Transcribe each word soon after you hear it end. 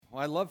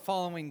I love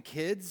following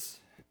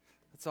kids.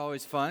 It's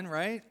always fun,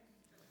 right?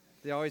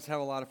 They always have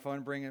a lot of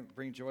fun,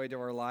 bring joy to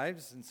our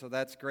lives, and so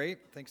that's great.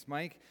 Thanks,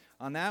 Mike,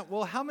 on that.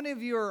 Well, how many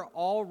of you are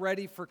all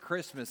ready for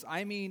Christmas?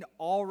 I mean,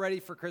 all ready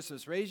for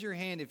Christmas. Raise your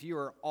hand if you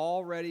are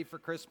all ready for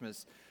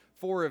Christmas.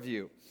 4 of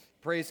you.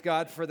 Praise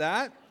God for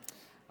that.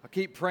 I'll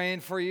keep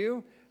praying for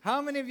you.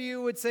 How many of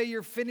you would say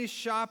you're finished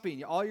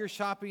shopping? All your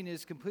shopping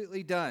is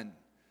completely done?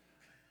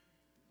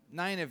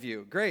 9 of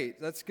you. Great.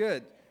 That's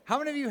good. How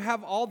many of you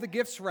have all the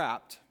gifts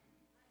wrapped?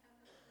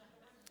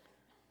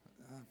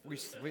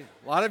 A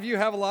lot of you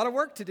have a lot of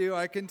work to do,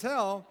 I can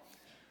tell.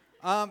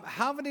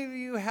 How many of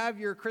you have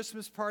your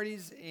Christmas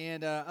parties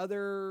and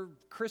other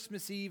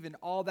Christmas Eve and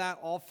all that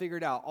all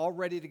figured out, all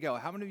ready to go?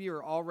 How many of you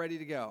are all ready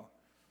to go?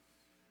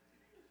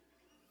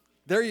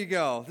 There you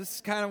go. This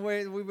is kind of the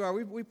way we are.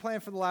 We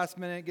plan for the last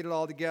minute, get it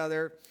all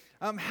together.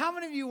 How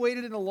many of you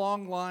waited in a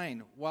long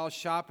line while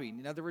shopping?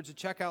 In other words, a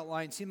checkout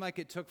line seemed like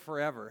it took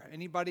forever.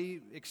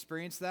 Anybody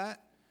experience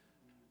that?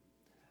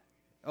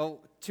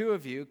 Oh, 2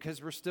 of you,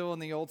 because we're still in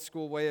the old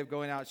school way of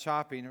going out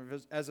shopping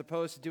as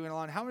opposed to doing it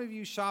online. How many of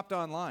you shopped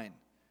online?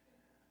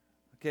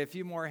 Okay, a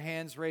few more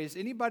hands raised.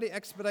 Anybody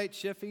expedite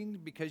shipping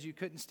because you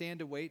couldn't stand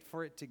to wait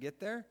for it to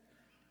get there?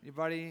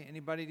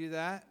 Anybody do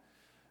that?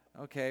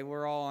 Okay,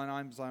 we're all on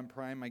Amazon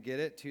Prime. I get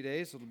it. 2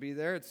 days, it'll be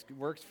there. It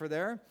works for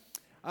there.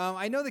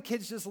 I know the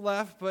kids just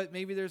left, but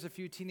maybe there's a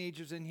few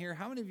teenagers in here.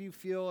 How many of you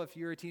feel, if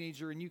you're a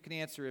teenager, and you can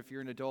answer if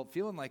you're an adult,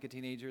 feeling like a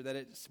teenager, that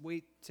it's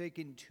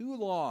taking too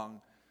long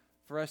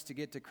for us to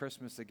get to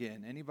Christmas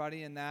again?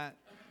 Anybody in that?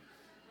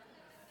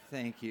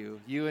 Thank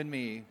you. You and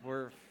me,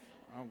 we're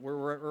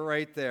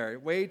right there.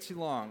 Way too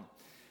long.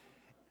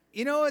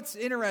 You know, it's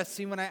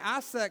interesting. When I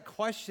asked that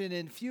question,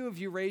 and few of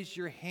you raised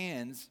your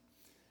hands,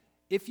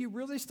 if you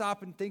really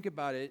stop and think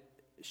about it,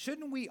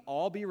 shouldn't we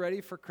all be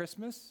ready for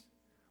Christmas?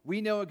 We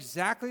know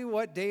exactly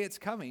what day it's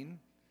coming,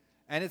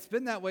 and it's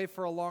been that way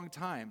for a long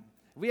time.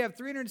 We have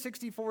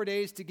 364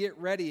 days to get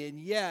ready, and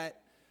yet,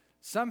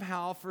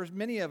 somehow, for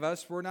many of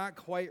us, we're not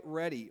quite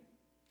ready.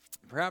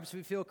 Perhaps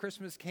we feel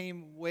Christmas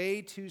came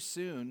way too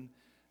soon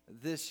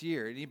this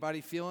year.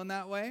 Anybody feeling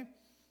that way?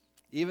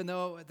 Even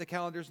though the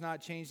calendar's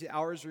not changed, the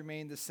hours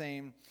remain the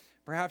same.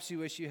 Perhaps you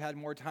wish you had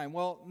more time.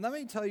 Well, let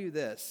me tell you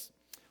this.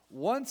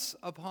 Once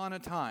upon a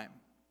time,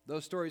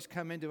 those stories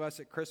come into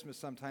us at Christmas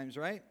sometimes,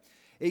 right?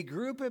 A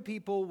group of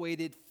people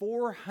waited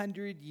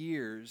 400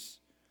 years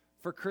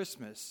for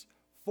Christmas.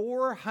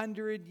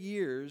 400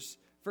 years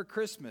for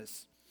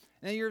Christmas.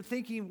 Now you're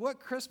thinking, what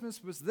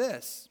Christmas was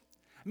this?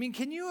 I mean,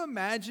 can you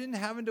imagine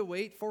having to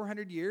wait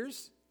 400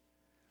 years?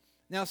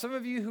 Now, some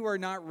of you who are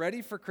not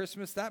ready for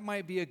Christmas, that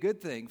might be a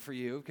good thing for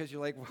you because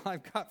you're like, well,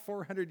 I've got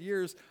 400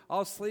 years.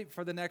 I'll sleep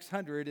for the next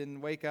 100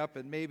 and wake up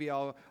and maybe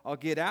I'll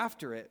get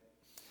after it.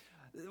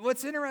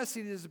 What's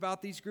interesting is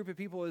about these group of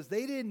people is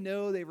they didn't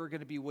know they were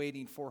going to be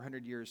waiting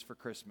 400 years for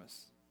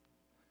Christmas.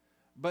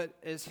 But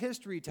as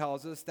history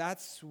tells us,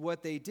 that's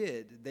what they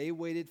did. They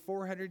waited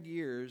 400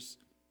 years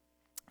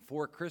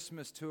for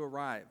Christmas to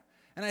arrive.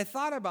 And I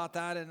thought about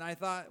that, and I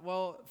thought,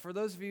 well, for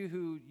those of you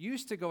who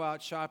used to go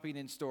out shopping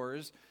in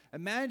stores,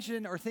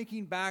 imagine, or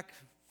thinking back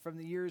from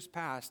the years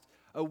past,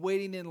 a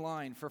waiting in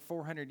line for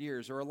 400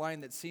 years, or a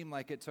line that seemed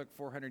like it took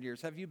 400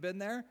 years. Have you been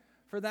there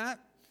for that?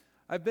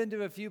 I've been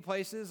to a few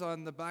places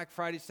on the Black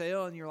Friday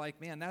sale, and you're like,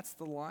 man, that's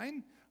the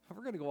line?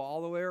 We're going to go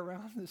all the way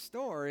around the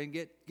store and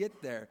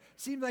get there.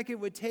 Seemed like it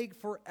would take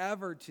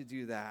forever to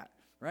do that,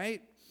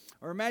 right?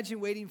 Or imagine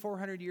waiting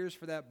 400 years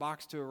for that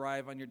box to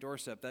arrive on your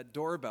doorstep, that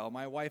doorbell.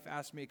 My wife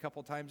asked me a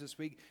couple times this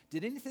week,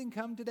 did anything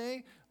come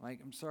today?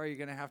 I'm sorry, you're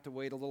going to have to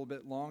wait a little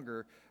bit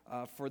longer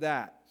for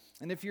that.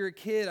 And if you're a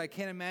kid, I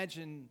can't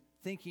imagine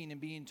thinking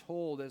and being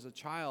told as a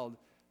child,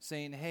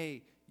 saying,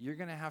 hey, you're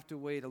going to have to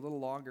wait a little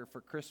longer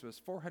for Christmas.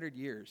 400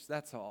 years,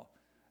 that's all.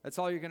 That's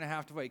all you're going to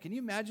have to wait. Can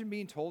you imagine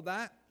being told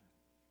that?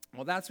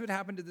 Well, that's what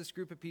happened to this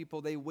group of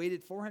people. They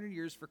waited 400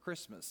 years for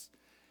Christmas.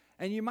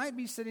 And you might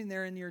be sitting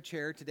there in your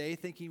chair today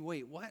thinking,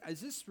 wait, what?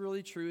 Is this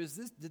really true?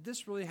 Did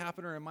this really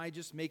happen, or am I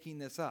just making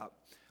this up?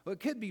 Well, it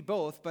could be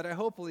both, but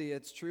hopefully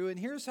it's true. And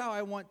here's how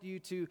I want you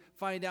to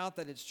find out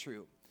that it's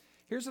true.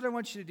 Here's what I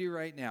want you to do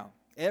right now.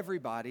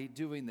 Everybody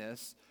doing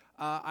this.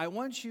 I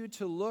want you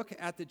to look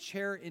at the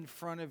chair in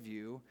front of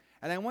you,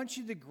 and I want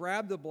you to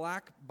grab the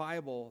black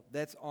Bible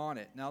that's on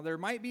it. Now, there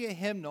might be a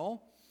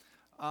hymnal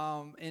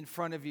in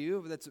front of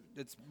you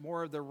that's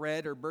more of the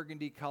red or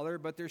burgundy color,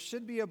 but there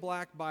should be a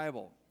black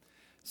Bible.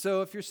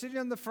 So if you're sitting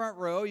on the front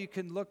row, you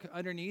can look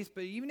underneath,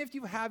 but even if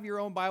you have your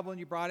own Bible and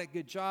you brought it,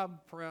 good job,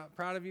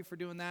 proud of you for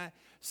doing that.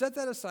 Set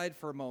that aside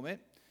for a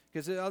moment,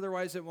 because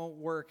otherwise it won't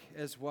work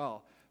as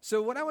well. So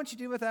what I want you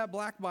to do with that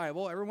black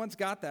Bible, everyone's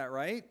got that,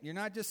 right? You're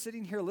not just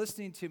sitting here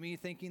listening to me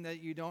thinking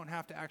that you don't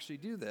have to actually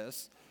do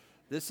this.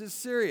 This is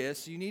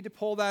serious. You need to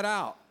pull that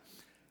out.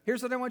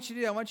 Here's what I want you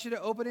to do. I want you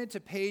to open it to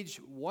page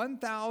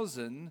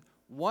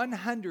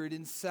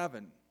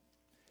 1107.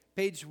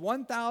 Page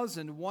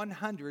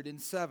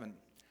 1107.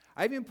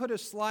 I even put a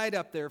slide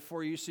up there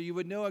for you so you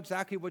would know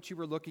exactly what you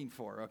were looking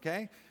for,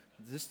 okay?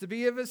 Just to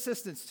be of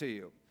assistance to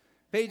you.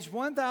 Page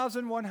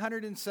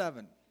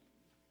 1107.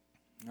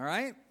 All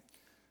right?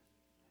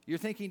 You're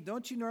thinking,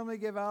 don't you normally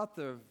give out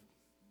the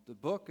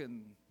book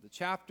and the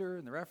chapter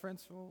and the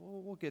reference?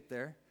 We'll get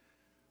there.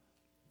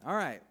 All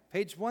right,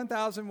 page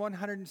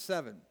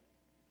 1107.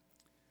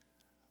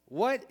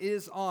 What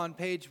is on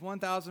page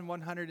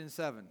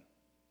 1107?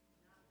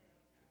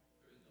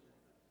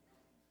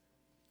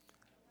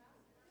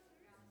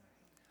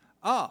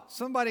 Oh,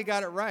 somebody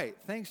got it right.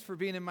 Thanks for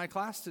being in my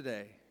class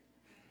today.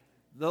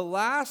 The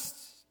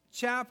last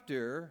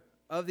chapter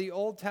of the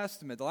Old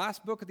Testament, the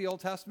last book of the Old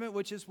Testament,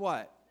 which is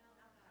what?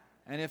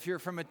 And if you're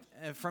from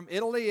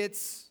Italy,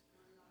 it's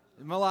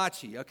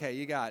Malachi. Okay,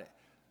 you got it.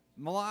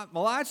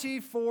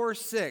 Malachi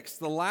 4:6,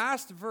 the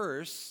last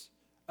verse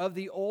of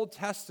the Old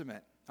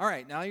Testament. All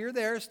right, now you're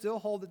there. Still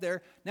hold it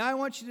there. Now I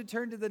want you to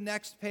turn to the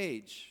next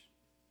page.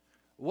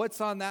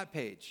 What's on that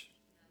page?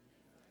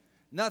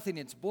 Nothing.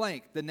 It's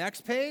blank. The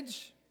next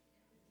page?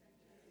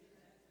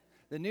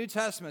 The New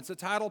Testament. It's a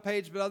title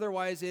page, but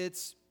otherwise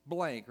it's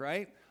blank,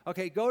 right?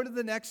 Okay, go to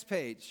the next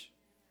page.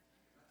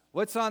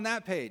 What's on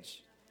that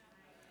page?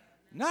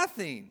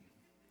 Nothing.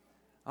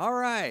 All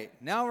right,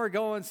 now we're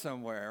going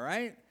somewhere,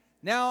 right?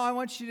 Now I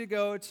want you to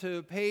go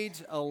to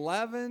page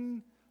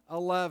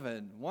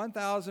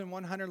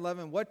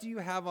 1111. What do you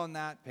have on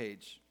that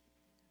page?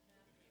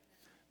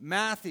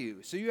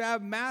 Matthew. So you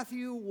have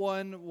Matthew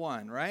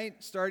 1:1,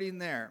 right? Starting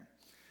there.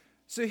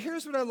 So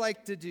here's what I'd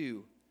like to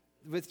do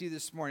with you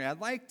this morning. I'd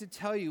like to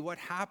tell you what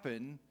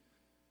happened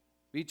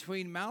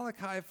between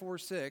Malachi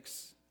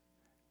 4:6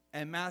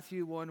 and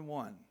Matthew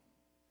 1:1.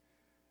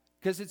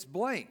 Because it's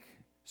blank.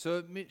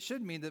 So it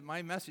should mean that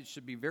my message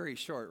should be very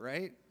short,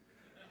 right?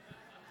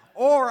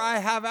 Or I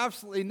have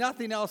absolutely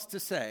nothing else to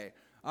say.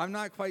 I'm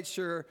not quite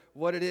sure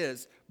what it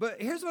is.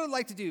 But here's what I'd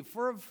like to do.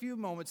 For a few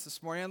moments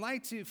this morning, I'd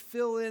like to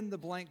fill in the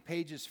blank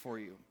pages for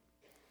you.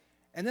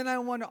 And then I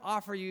want to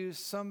offer you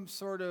some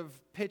sort of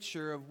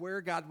picture of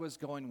where God was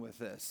going with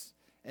this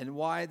and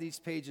why these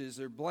pages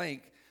are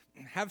blank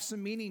have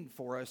some meaning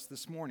for us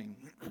this morning.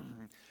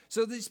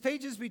 So these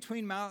pages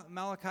between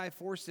Malachi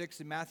 4:6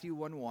 and Matthew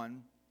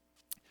 1:1,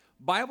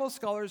 Bible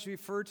scholars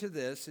refer to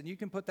this, and you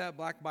can put that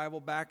black Bible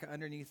back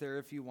underneath there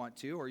if you want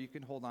to, or you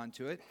can hold on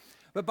to it.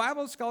 But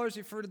Bible scholars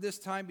refer to this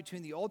time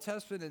between the Old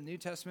Testament and the New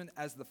Testament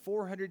as the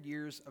 400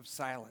 years of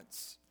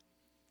silence.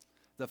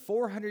 The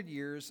 400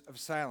 years of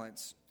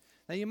silence.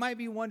 Now you might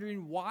be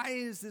wondering, why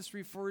is this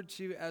referred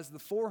to as the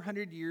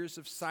 400 years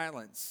of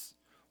silence?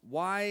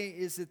 Why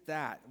is it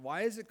that?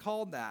 Why is it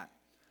called that?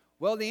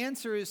 Well, the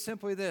answer is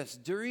simply this.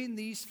 During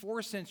these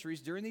 4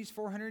 centuries, during these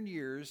 400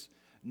 years,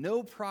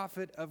 no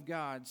prophet of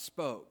God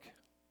spoke.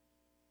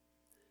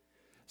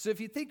 So if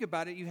you think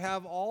about it, you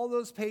have all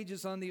those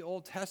pages on the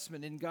Old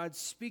Testament and God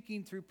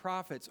speaking through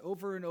prophets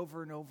over and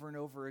over and over and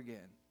over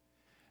again.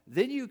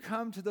 Then you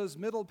come to those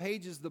middle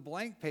pages, the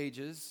blank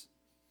pages,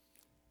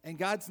 and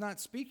God's not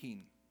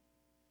speaking.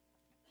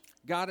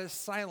 God is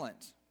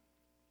silent.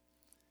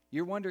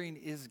 You're wondering,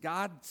 is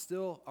God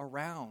still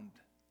around?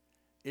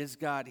 Is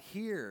God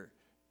here?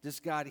 Does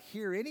God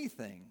hear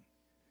anything?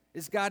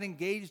 Is God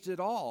engaged at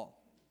all?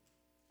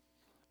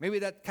 Maybe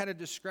that kind of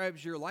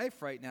describes your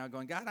life right now,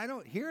 going, God, I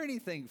don't hear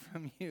anything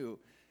from you.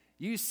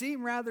 You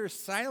seem rather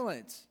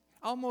silent,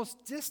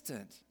 almost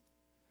distant.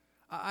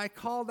 I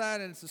call that,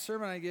 and it's a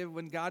sermon I give,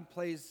 when God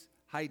plays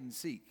hide and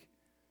seek.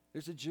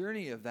 There's a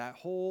journey of that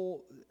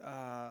whole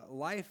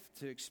life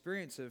to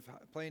experience of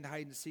playing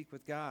hide and seek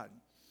with God.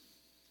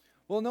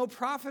 Well, no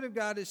prophet of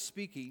God is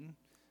speaking.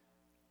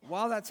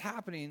 While that's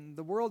happening,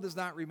 the world does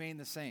not remain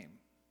the same.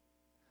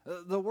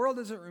 The world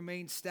doesn't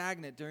remain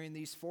stagnant during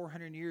these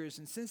 400 years.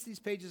 And since these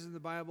pages in the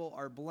Bible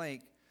are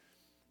blank,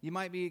 you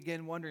might be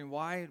again wondering,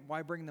 why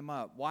bring them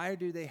up? Why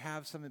do they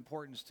have some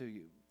importance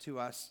to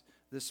us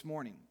this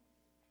morning?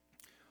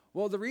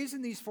 Well, the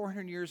reason these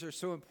 400 years are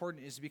so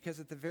important is because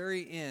at the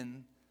very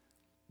end,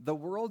 the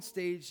world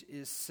stage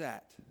is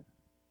set.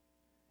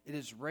 It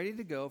is ready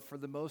to go for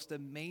the most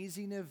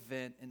amazing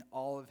event in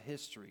all of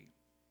history.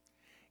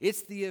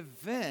 It's the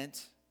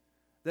event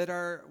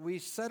that we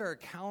set our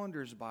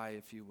calendars by,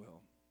 if you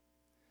will.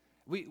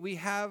 We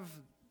have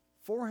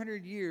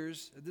 400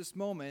 years at this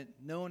moment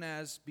known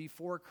as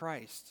before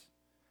Christ.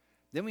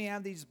 Then we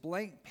have these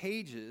blank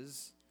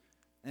pages,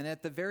 and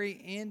at the very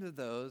end of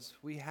those,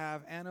 we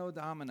have Anno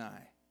Domini,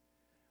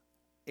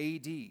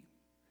 A.D.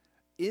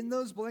 In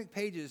those blank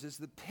pages is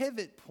the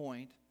pivot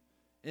point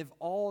of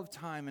all of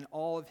time and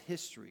all of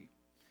history.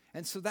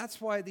 And so that's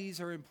why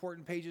these are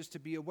important pages to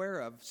be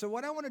aware of. So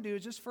what I want to do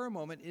just for a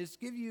moment is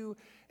give you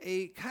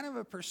a kind of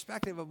a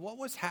perspective of what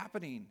was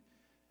happening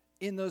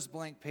in those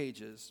blank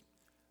pages,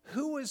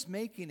 who was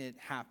making it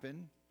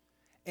happen,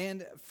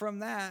 and from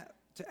that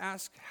to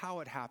ask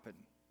how it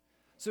happened.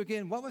 So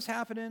again, what was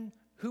happening,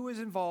 who was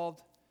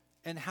involved,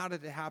 and how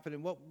did it happen,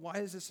 and why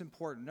is this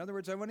important? In other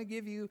words, I want to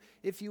give you,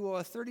 if you will,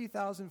 a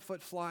 30,000-foot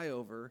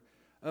flyover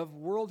of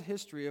world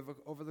history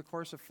over the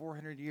course of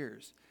 400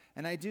 years.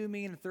 And I do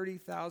mean a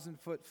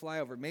 30,000-foot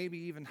flyover, maybe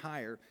even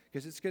higher,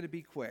 because it's going to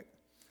be quick.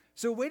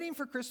 So waiting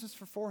for Christmas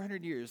for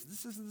 400 years,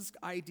 this is this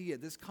idea,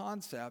 this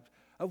concept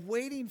of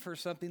waiting for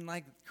something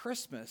like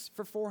Christmas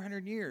for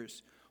 400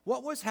 years.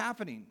 What was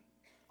happening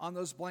on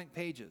those blank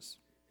pages?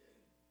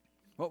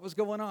 What was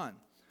going on?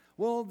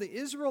 Well, the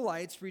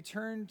Israelites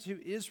returned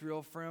to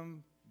Israel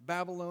from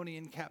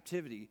Babylonian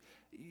captivity.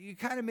 You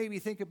kind of maybe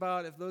think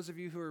about, if those of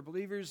you who are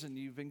believers and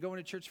you've been going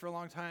to church for a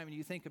long time, and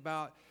you think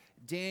about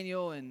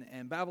Daniel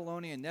and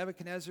Babylonia and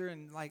Nebuchadnezzar,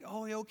 and like,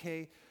 oh,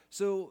 okay.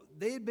 So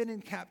they had been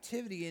in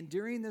captivity, and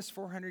during this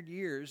 400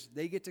 years,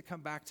 they get to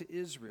come back to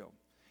Israel.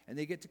 And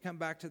they get to come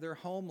back to their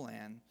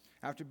homeland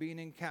after being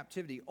in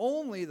captivity.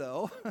 Only,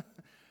 though,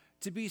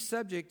 to be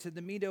subject to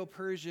the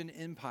Medo-Persian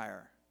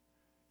Empire.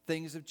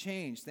 Things have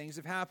changed. Things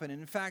have happened. And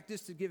in fact,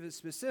 just to give it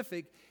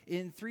specific,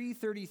 in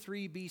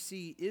 333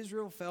 BC,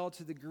 Israel fell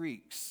to the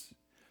Greeks,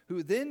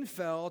 who then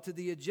fell to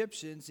the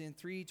Egyptians in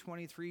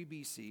 323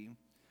 BC.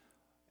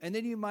 And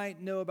then you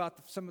might know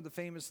about some of the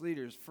famous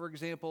leaders. For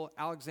example,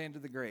 Alexander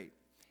the Great.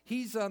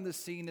 He's on the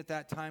scene at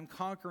that time,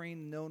 conquering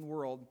the known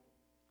world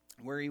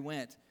where he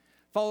went.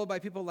 Followed by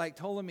people like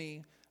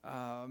Ptolemy,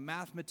 a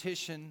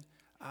mathematician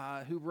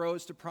who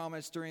rose to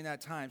prominence during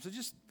that time. So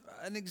just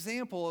an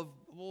example of,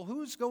 well,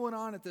 who's going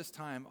on at this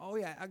time? Oh,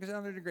 yeah,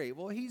 Alexander the Great.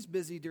 Well, he's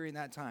busy during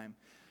that time.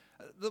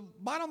 The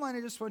bottom line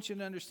I just want you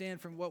to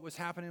understand from what was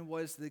happening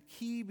was the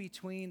key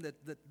between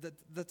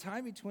the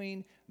time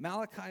between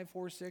Malachi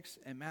 4:6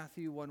 and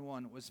Matthew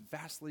 1:1 was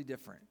vastly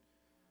different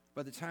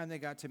by the time they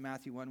got to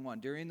Matthew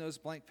 1:1, during those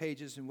blank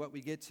pages and what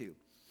we get to.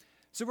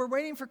 So we're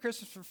waiting for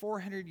Christmas for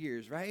 400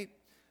 years, right?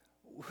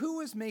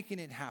 Who is making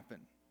it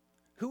happen?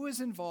 Who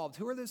is involved?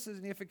 Who are the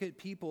significant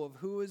people of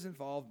who is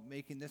involved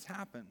making this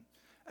happen?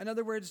 In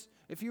other words,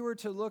 if you were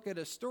to look at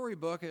a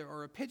storybook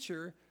or a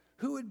picture,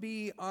 who would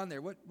be on there?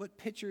 What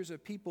pictures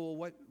of people,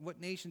 what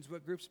nations,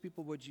 what groups of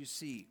people would you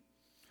see?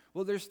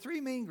 Well, there's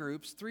three main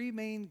groups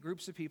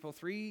of people,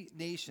 three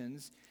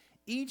nations.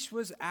 Each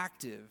was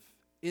active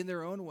in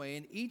their own way,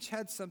 and each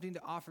had something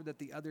to offer that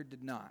the other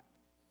did not.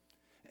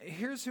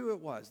 Here's who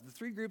it was. The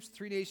three groups,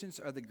 three nations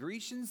are the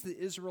Grecians, the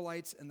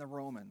Israelites, and the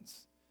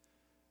Romans.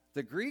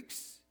 The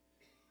Greeks,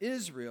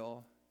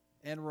 Israel,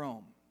 and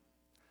Rome.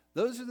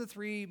 Those are the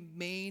three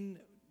main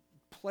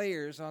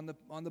players on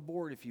the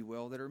board, if you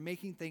will, that are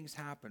making things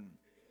happen.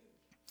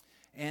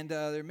 And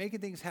they're making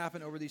things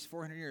happen over these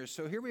 400 years.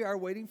 So here we are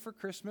waiting for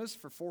Christmas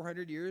for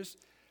 400 years.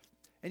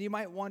 And you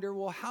might wonder,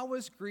 well, how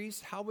was Greece,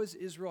 how was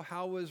Israel,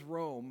 how was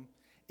Rome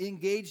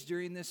engaged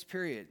during this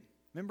period?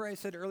 Remember I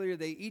said earlier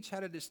they each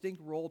had a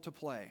distinct role to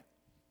play.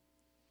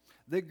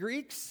 The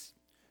Greeks,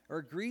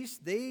 or Greece,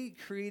 they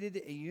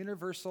created a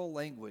universal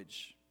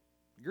language.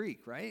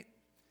 Greek, right?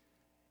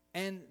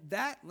 And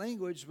that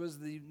language was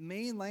the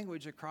main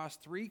language across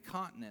three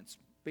continents,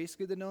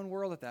 basically the known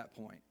world at that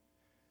point.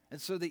 And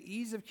so the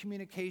ease of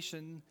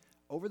communication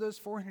over those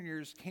 400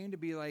 years came to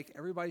be like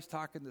everybody's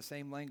talking the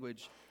same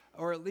language,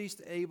 or at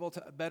least able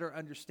to better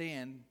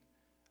understand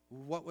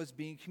what was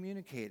being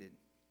communicated.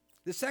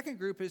 The second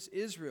group is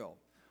Israel.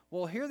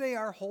 Well, here they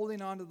are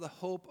holding on to the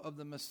hope of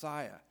the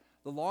Messiah,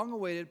 the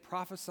long-awaited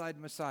prophesied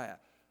Messiah.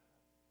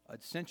 A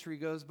century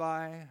goes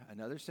by,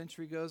 another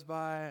century goes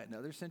by,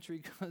 another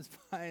century goes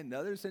by,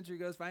 another century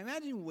goes by.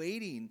 Imagine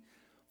waiting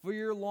for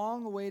your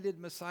long-awaited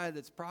Messiah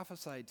that's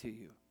prophesied to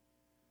you.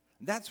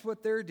 That's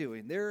what they're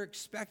doing. They're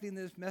expecting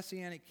this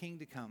Messianic king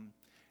to come.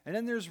 And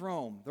then there's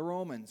Rome, the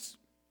Romans.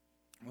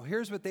 Well,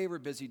 here's what they were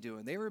busy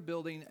doing. They were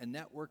building a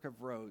network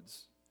of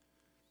roads.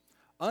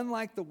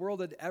 Unlike the world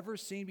had ever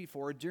seen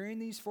before, during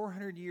these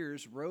 400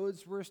 years,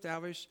 roads were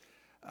established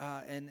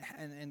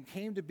and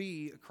came to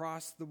be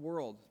across the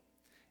world.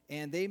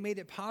 And they made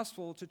it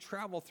possible to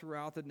travel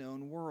throughout the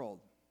known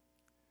world.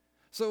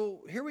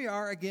 So here we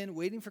are again,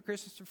 waiting for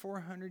Christmas for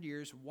 400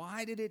 years.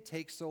 Why did it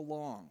take so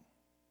long?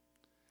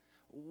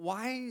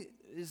 Why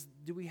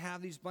do we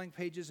have these blank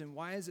pages, and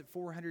why is it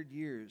 400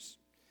 years?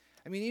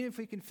 I mean, even if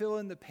we can fill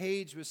in the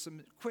page with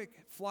some quick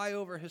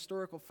flyover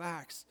historical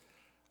facts,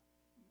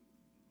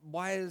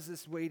 why is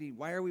this waiting?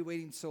 Why are we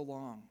waiting so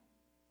long?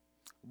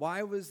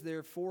 Why was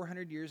there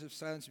 400 years of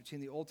silence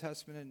between the Old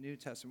Testament and New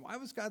Testament? Why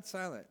was God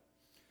silent?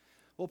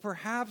 Well,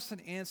 perhaps an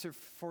answer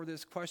for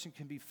this question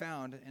can be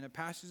found in a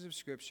passage of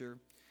Scripture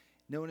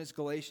known as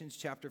Galatians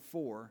chapter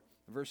 4,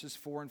 verses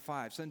 4 and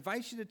 5. So I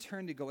invite you to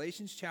turn to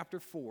Galatians chapter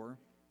 4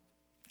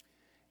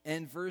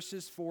 and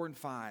verses 4 and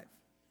 5.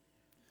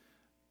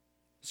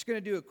 Just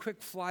going to do a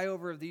quick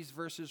flyover of these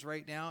verses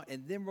right now,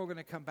 and then we're going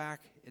to come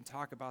back and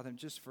talk about them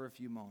just for a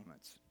few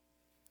moments.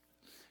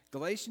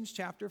 Galatians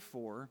chapter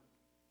 4.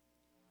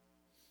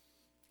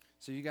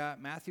 So you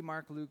got Matthew,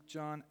 Mark, Luke,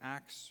 John,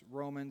 Acts,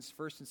 Romans,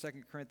 1st and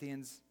 2nd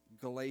Corinthians,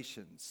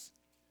 Galatians.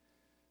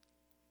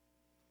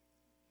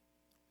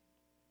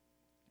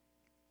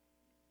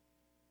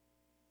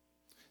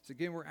 So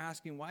again, we're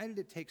asking, why did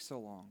it take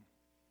so long?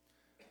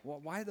 Well,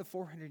 why the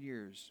 400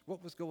 years?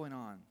 What was going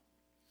on?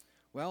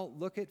 Well,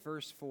 look at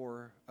verse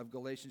 4 of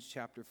Galatians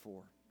chapter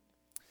 4.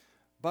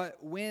 But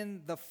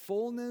when the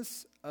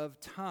fullness of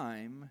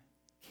time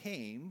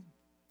came,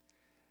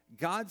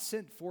 God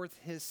sent forth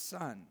his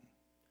Son,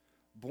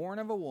 born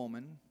of a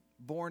woman,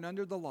 born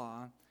under the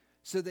law,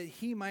 so that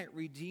he might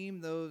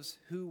redeem those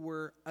who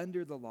were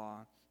under the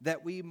law,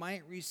 that we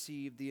might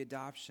receive the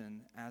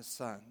adoption as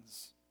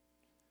sons.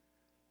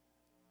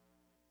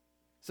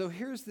 So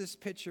here's this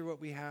picture,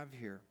 what we have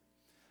here.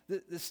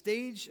 The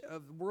stage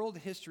of world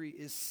history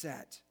is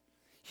set.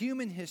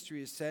 Human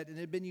history is set and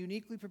had been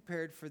uniquely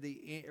prepared for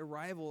the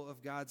arrival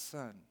of God's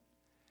Son.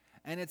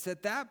 And it's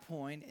at that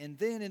point, and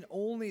then and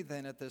only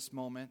then at this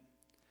moment,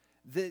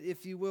 that,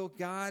 if you will,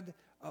 God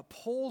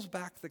pulls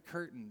back the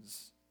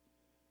curtains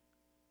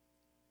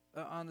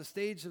on the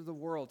stage of the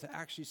world to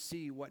actually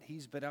see what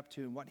he's been up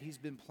to and what he's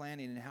been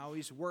planning and how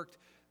he's worked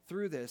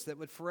through this that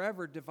would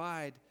forever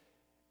divide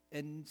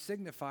and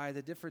signify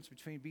the difference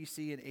between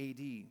BC and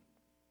AD.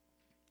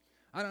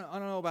 I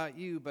don't know about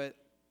you, but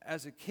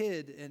as a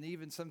kid and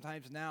even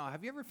sometimes now,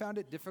 have you ever found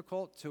it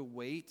difficult to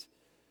wait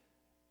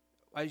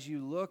as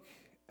you look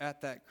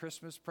at that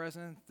Christmas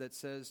present that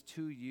says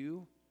 "to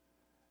you,"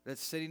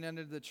 that's sitting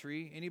under the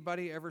tree?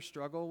 Anybody ever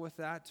struggle with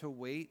that, to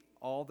wait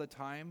all the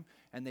time?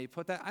 And they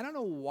put that, I don't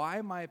know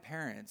why my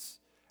parents,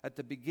 at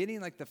the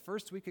beginning, like the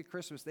first week of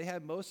Christmas, they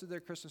had most of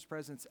their Christmas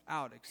presents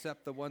out,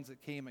 except the ones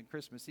that came at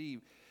Christmas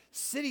Eve,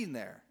 sitting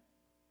there.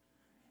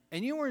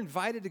 And you were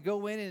invited to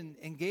go in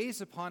and gaze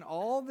upon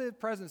all the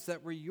presents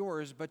that were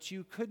yours, but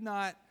you could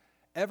not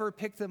ever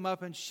pick them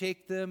up and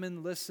shake them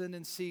and listen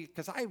and see,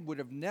 because I would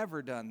have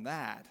never done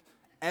that,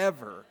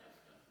 ever.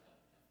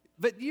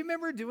 But do you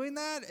remember doing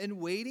that and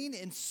waiting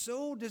and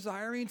so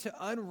desiring to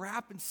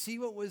unwrap and see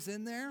what was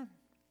in there?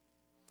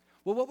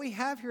 Well, what we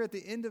have here at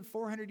the end of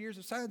 400 years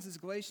of silence, as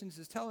Galatians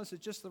is telling us, at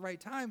just the right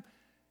time,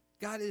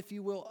 God, if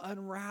you will,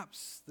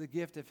 unwraps the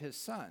gift of his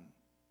Son.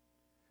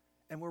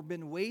 And we've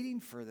been waiting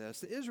for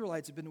this. The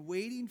Israelites have been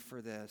waiting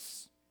for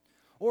this.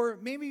 Or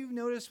maybe you've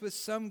noticed with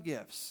some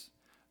gifts,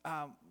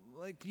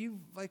 like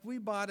we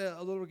bought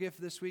a little gift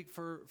this week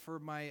for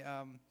my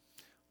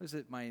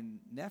my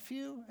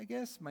nephew, I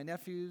guess? My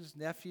nephew's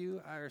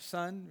nephew, or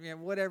son,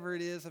 whatever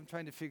it is. I'm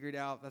trying to figure it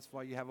out. That's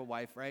why you have a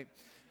wife, right?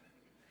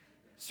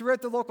 So we're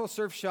at the local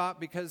surf shop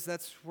because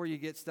that's where you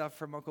get stuff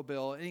from Uncle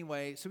Bill.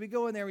 Anyway, so we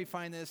go in there, we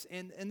find this,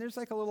 and there's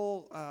like a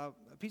little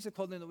a piece of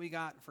clothing that we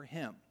got for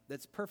him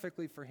that's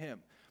perfectly for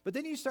him. But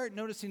then you start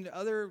noticing the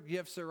other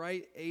gifts are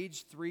right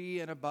age 3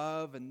 and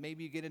above, and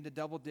maybe you get into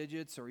double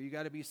digits, or you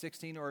got to be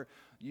 16, or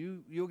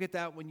you'll get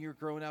that when you're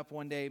growing up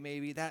one day,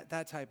 maybe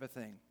that type of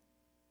thing.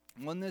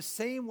 Well, in the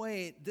same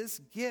way, this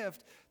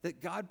gift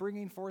that God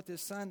bringing forth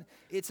his Son,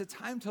 it's a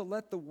time to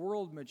let the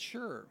world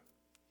mature,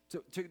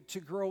 to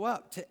grow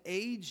up, to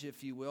age,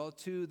 if you will,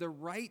 to the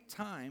right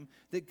time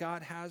that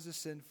God has to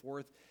send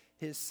forth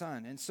his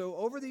Son. And so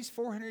over these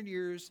 400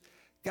 years,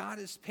 God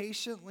is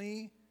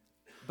patiently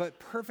but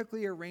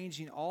perfectly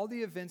arranging all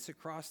the events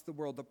across the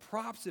world, the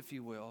props, if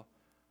you will,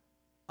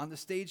 on the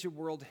stage of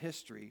world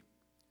history,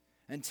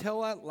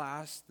 until at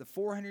last the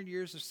 400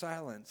 years of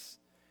silence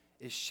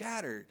is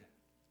shattered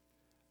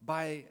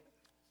by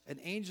an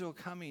angel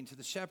coming to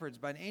the shepherds,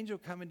 by an angel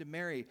coming to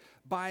Mary,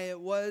 by it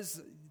was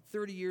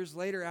 30 years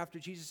later after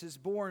Jesus is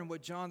born,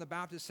 what John the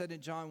Baptist said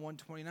in John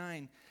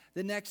 1:29.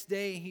 The next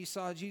day he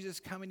saw Jesus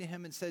coming to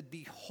him and said,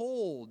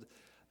 "Behold,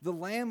 the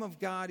Lamb of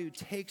God who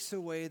takes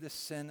away the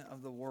sin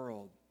of the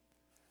world."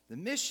 The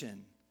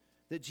mission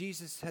that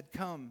Jesus had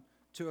come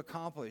to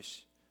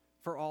accomplish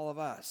for all of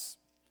us.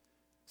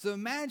 So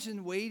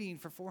imagine waiting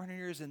for 400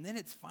 years and then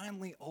it's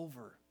finally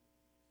over.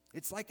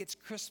 It's like it's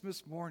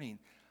Christmas morning.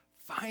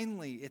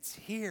 Finally, it's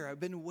here. I've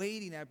been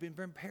waiting. I've been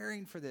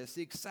preparing for this.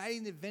 The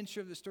exciting adventure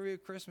of the story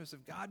of Christmas,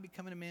 of God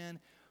becoming a man,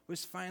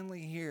 was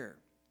finally here.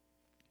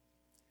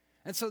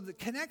 And so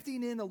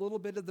connecting in a little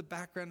bit of the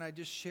background I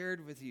just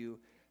shared with you,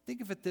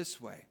 think of it this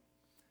way.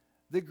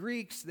 The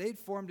Greeks, they'd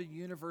formed a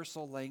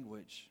universal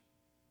language.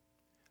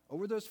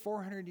 Over those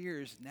 400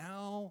 years,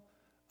 now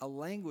a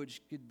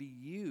language could be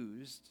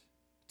used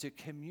to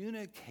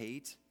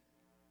communicate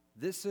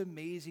this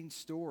amazing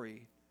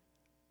story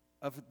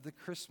of the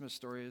Christmas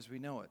story as we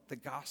know it, the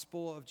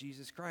gospel of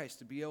Jesus Christ,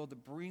 to be able to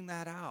bring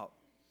that out.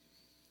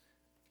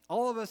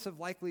 All of us have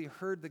likely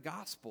heard the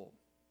gospel.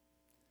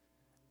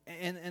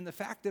 And the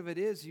fact of it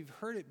is, you've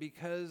heard it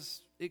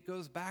because it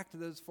goes back to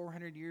those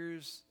 400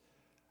 years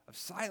of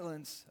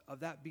silence, of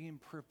that being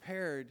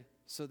prepared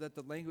so that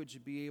the language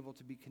would be able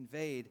to be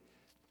conveyed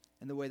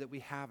in the way that we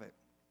have it.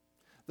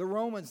 The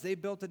Romans, they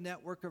built a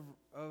network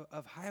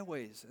of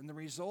highways, and the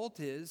result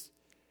is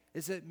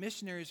that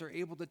missionaries are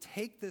able to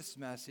take this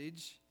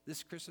message,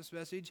 this Christmas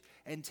message,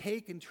 and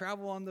take and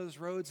travel on those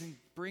roads and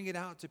bring it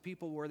out to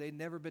people where they'd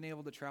never been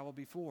able to travel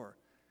before.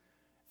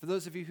 For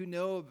those of you who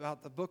know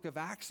about the book of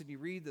Acts and you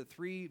read the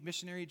 3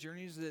 missionary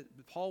journeys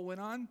that Paul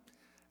went on,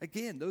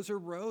 again, those are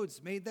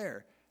roads made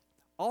there.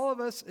 All of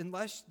us,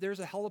 unless there's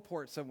a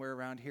heliport somewhere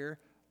around here,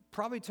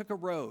 probably took a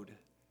road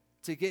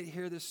to get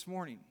here this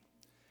morning.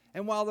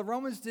 And while the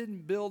Romans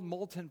didn't build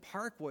Moulton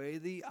Parkway,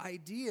 the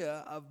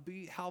idea of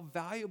how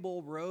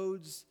valuable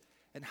roads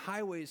and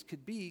highways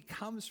could be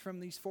comes from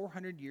these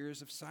 400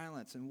 years of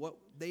silence and what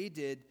they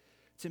did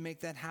to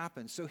make that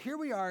happen. So here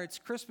we are, it's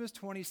Christmas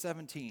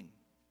 2017.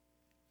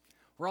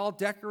 We're all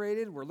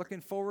decorated, we're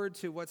looking forward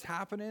to what's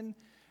happening,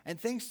 And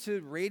thanks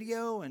to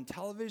radio and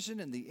television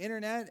and the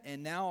internet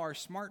and now our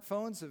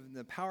smartphones and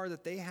the power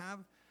that they have,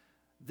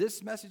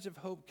 this message of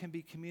hope can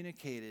be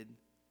communicated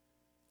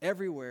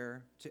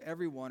everywhere to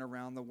everyone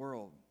around the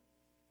world.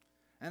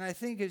 And I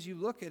think as you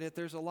look at it,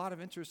 there's a lot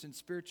of interest in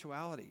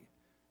spirituality.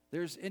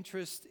 There's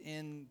interest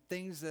in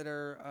things that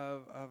are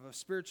of a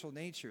spiritual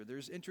nature.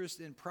 There's interest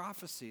in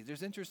prophecy.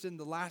 There's interest in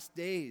the last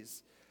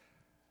days.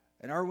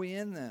 And are we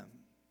in them?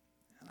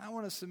 And I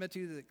want to submit to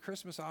you that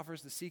Christmas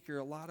offers the seeker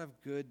a lot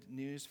of good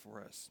news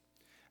for us.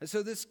 And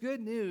so this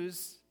good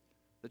news,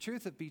 the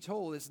truth that be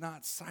told, is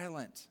not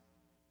silent.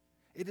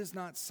 It is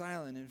not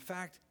silent. In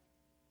fact,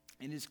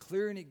 it is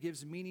clear and it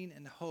gives meaning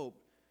and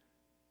hope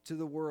to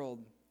the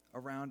world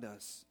around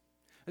us.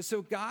 And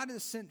so God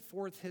has sent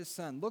forth his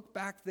Son. Look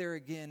back there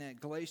again at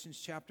Galatians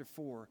chapter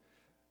 4,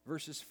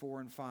 verses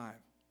 4 and 5.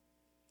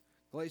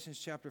 Galatians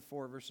chapter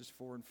 4, verses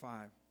 4 and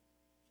 5.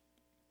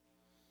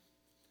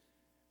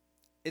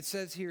 It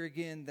says here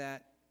again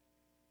that,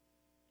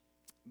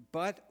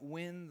 but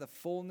when the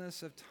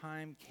fullness of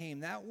time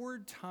came. That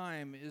word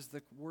time is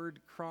the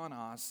word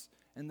chronos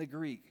in the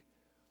Greek.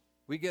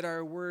 We get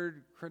our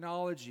word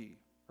chronology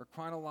or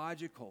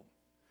chronological.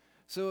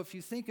 So if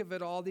you think of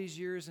it all these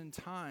years in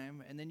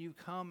time, and then you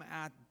come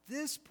at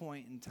this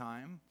point in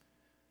time,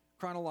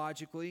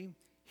 chronologically,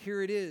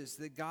 here it is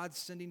that God's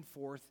sending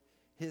forth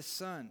his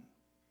Son.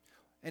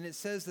 And it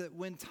says that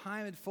when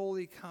time had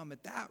fully come,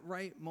 at that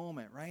right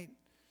moment, right?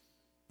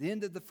 The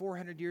end of the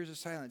 400 years of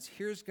silence.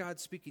 Here's God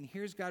speaking.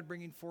 Here's God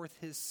bringing forth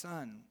his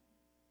Son.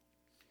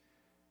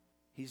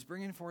 He's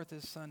bringing forth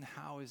his Son.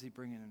 How is he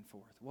bringing him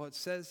forth? Well, it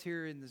says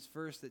here in this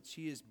verse that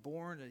he is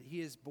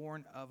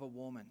born of a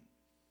woman.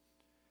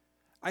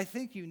 I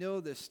think you know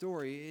this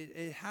story.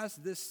 It has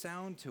this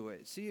sound to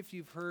it. See if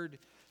you've heard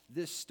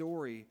this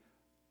story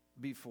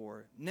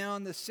before. Now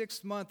in the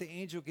 6th month, the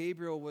angel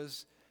Gabriel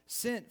was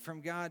sent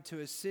from God to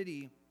a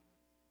city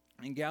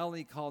in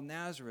Galilee called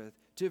Nazareth,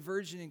 to a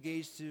virgin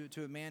engaged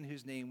to a man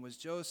whose name was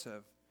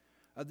Joseph,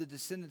 of the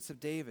descendants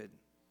of David.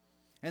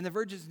 And the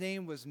virgin's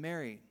name was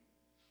Mary.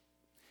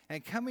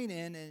 And coming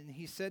in, and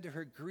he said to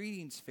her,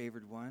 "Greetings,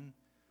 favored one,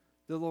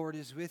 the Lord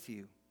is with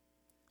you."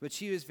 But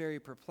she was very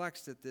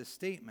perplexed at this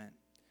statement,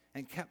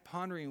 and kept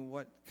pondering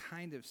what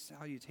kind of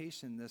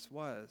salutation this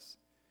was.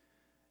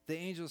 The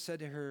angel said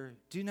to her,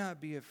 "Do not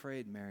be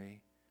afraid,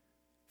 Mary,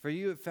 for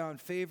you have found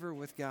favor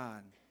with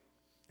God.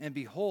 And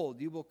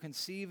behold, you will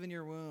conceive in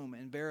your womb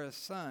and bear a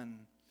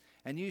son,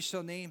 and you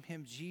shall name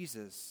him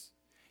Jesus.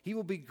 He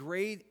will be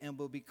great and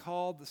will be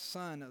called the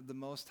Son of the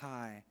Most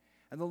High.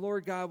 And the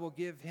Lord God will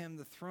give him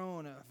the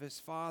throne of his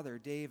father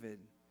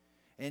David.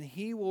 And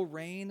he will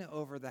reign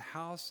over the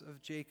house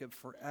of Jacob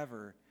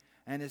forever,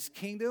 and his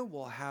kingdom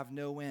will have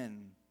no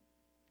end."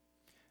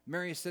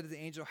 Mary said to the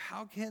angel,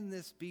 "How can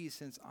this be,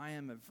 since I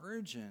am a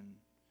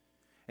virgin?"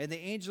 And the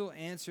angel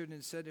answered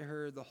and said to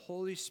her, "The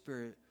Holy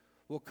Spirit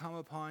will come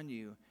upon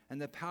you,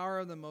 and the power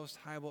of the Most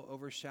High will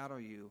overshadow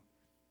you.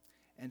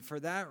 And for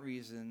that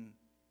reason,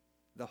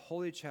 the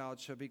Holy Child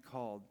shall be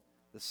called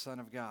the Son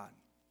of God."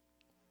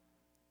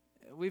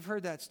 We've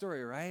heard that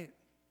story, right?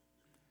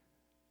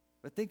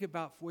 But think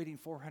about waiting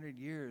 400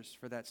 years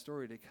for that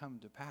story to come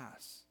to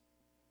pass.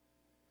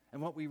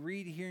 And what we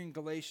read here in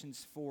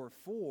Galatians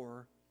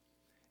 4:4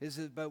 is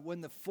that, but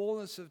when the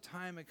fullness of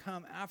time had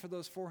come, after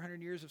those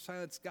 400 years of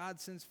silence,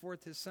 God sends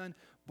forth his Son,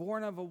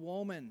 born of a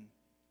woman.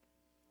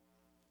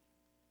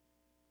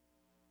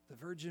 The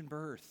virgin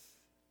birth,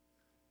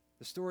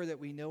 the story that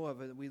we know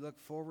of and that we look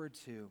forward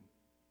to.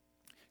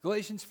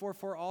 Galatians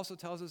 4:4 also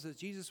tells us that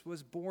Jesus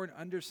was born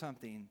under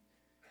something.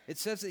 It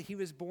says that he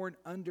was born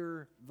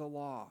under the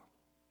law.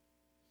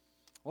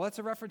 Well, that's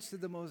a reference to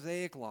the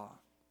Mosaic law.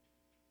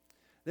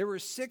 There were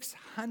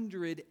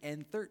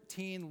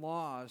 613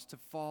 laws to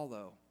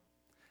follow.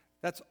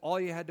 That's all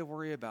you had to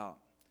worry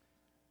about.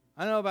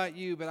 I don't know about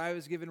you, but I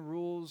was given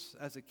rules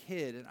as a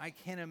kid, and I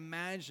can't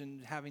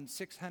imagine having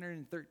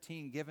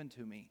 613 given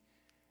to me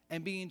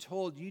and being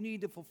told you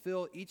need to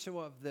fulfill each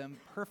of them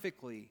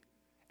perfectly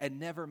and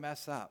never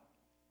mess up.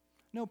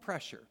 No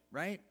pressure,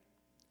 right?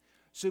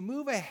 So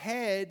move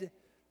ahead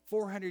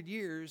 400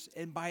 years,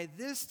 and by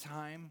this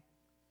time,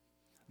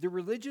 the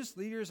religious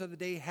leaders of the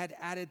day had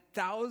added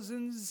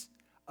thousands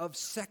of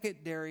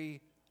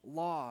secondary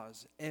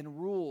laws and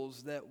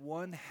rules that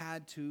one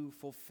had to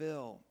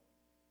fulfill.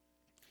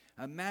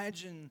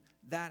 Imagine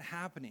that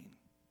happening.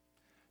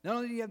 Not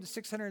only do you have the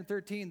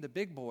 613, the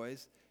big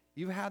boys,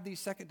 you have these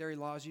secondary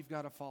laws you've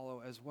got to follow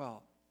as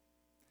well.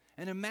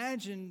 And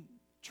imagine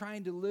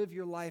trying to live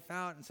your life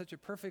out in such a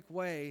perfect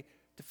way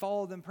to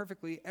follow them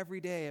perfectly every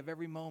day of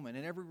every moment,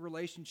 in every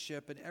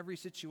relationship, in every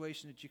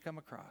situation that you come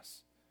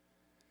across.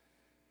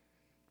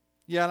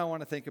 Yeah, I don't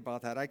want to think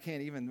about that. I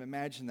can't even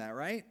imagine that,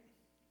 right?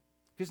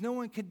 Because no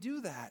one could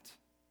do that.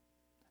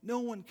 No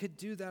one could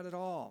do that at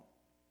all.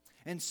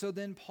 And so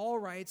then Paul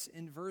writes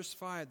in verse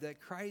 5 that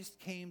Christ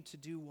came to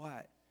do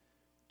what?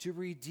 To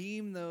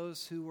redeem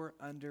those who were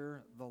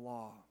under the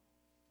law,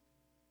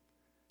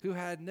 who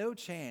had no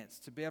chance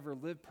to ever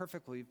live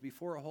perfectly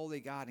before a holy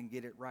God and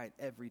get it right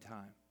every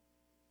time.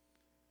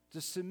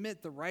 to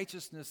submit the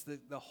righteousness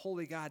that the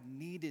holy God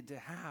needed to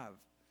have.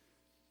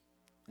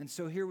 And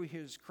so here we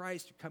hear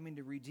Christ coming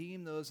to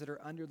redeem those that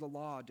are under the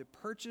law, to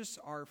purchase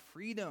our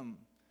freedom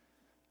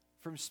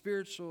from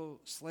spiritual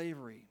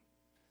slavery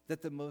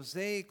that the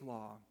Mosaic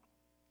law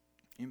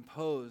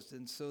imposed.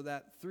 And so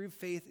that through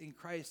faith in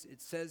Christ, it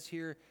says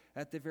here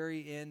at the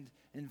very end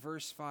in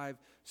verse 5,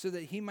 so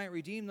that he might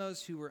redeem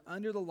those who were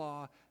under the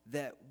law,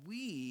 that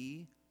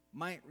we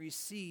might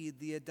receive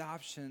the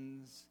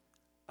adoptions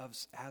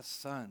as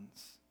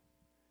sons.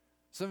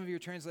 Some of your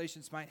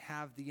translations might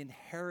have the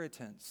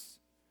inheritance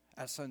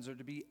as sons, or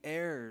to be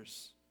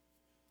heirs.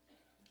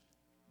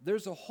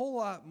 There's a whole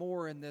lot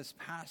more in this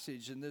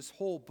passage, in this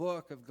whole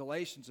book of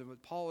Galatians, and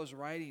what Paul is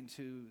writing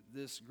to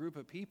this group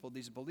of people,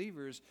 these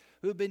believers,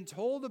 who have been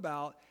told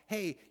about,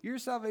 hey, your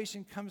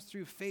salvation comes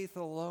through faith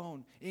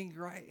alone,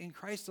 in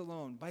Christ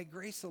alone, by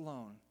grace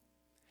alone.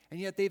 And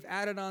yet they've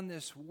added on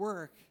this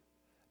work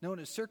known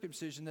as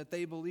circumcision that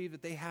they believe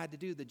that they had to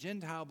do. The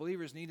Gentile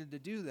believers needed to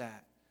do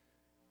that.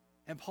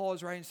 And Paul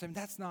is writing saying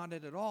that's not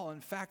it at all.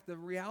 In fact, the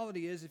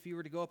reality is, if you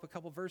were to go up a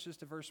couple verses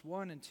to verse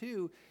 1 and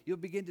 2, you'll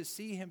begin to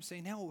see him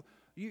saying, no,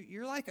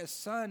 you're like a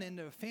son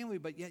into a family,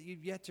 but yet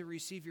you've yet to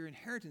receive your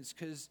inheritance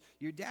because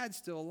your dad's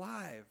still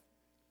alive.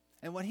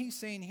 And what he's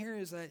saying here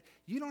is that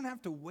you don't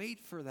have to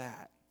wait for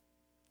that.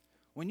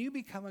 When you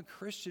become a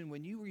Christian,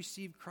 when you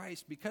receive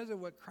Christ, because of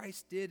what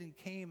Christ did and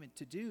came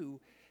to do,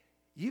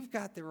 you've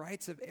got the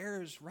rights of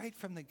heirs right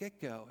from the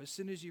get-go as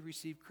soon as you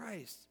receive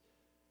Christ.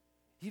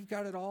 You've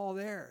got it all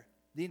there.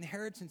 The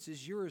inheritance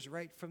is yours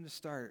right from the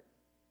start.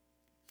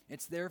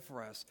 It's there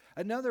for us.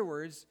 In other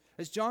words,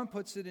 as John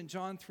puts it in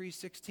John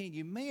 3:16,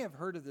 you may have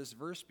heard of this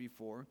verse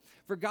before.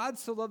 For God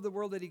so loved the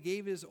world that he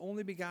gave his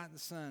only begotten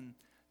Son,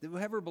 that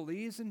whoever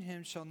believes in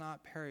him shall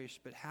not perish,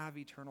 but have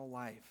eternal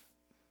life.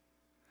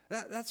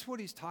 That's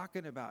what he's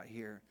talking about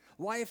here.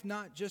 Life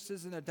not just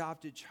as an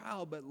adopted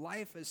child, but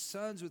life as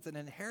sons with an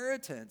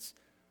inheritance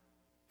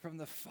from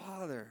the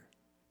Father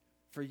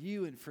for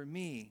you and for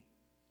me.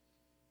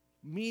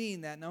 Meaning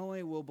that not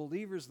only will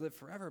believers live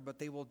forever, but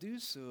they will do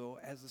so,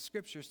 as the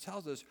scriptures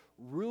tells us,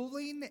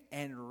 ruling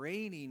and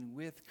reigning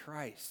with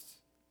Christ.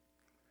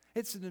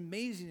 It's an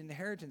amazing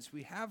inheritance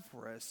we have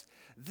for us.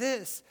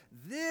 This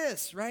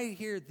right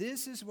here,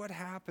 this is what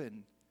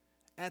happened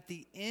at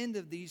the end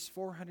of these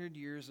 400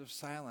 years of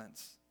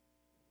silence.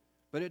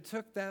 But it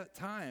took that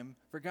time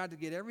for God to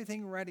get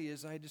everything ready,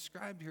 as I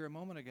described here a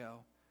moment ago,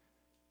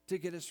 to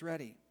get us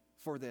ready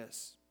for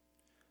this.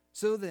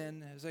 So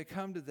then, as I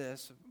come to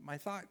this, my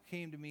thought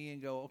came to me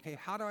and go, okay,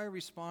 how do I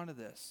respond to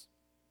this?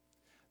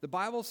 The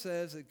Bible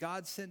says that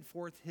God sent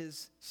forth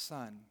his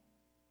Son.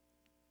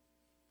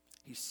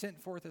 He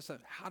sent forth his Son.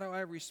 How do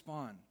I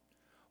respond?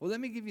 Well, let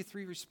me give you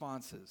 3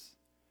 responses.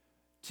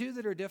 2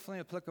 that are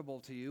definitely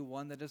applicable to you,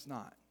 1 that is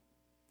not.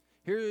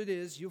 Here it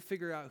is. You'll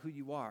figure out who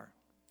you are.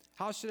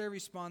 How should I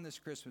respond this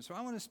Christmas? So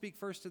I want to speak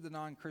first to the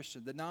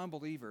non-Christian, the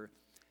non-believer.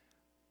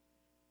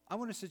 I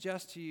want to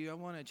suggest to you, I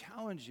want to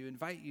challenge you,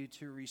 invite you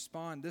to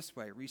respond this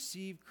way.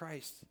 Receive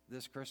Christ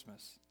this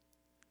Christmas.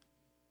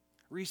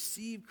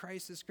 Receive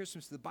Christ this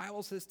Christmas. The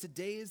Bible says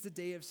today is the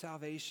day of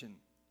salvation.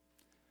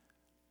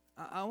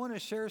 I want to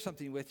share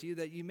something with you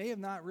that you may have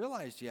not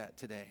realized yet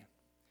today.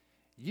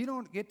 You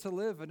don't get to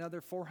live another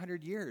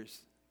 400 years.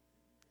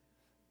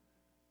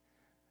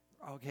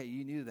 Okay,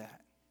 you knew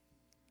that.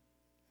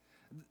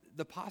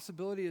 The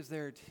possibility is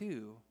there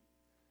too.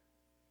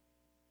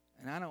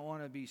 And I don't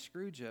want to be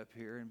Scrooge up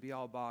here and be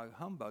all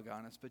humbug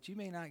on us, but you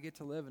may not get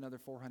to live another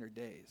 400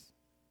 days.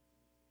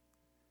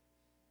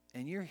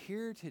 And you're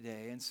here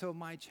today. And so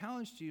my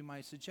challenge to you,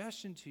 my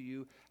suggestion to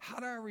you, how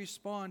do I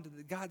respond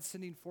to God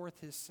sending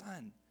forth his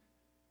Son?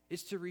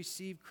 It's to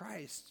receive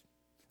Christ.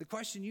 The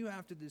question you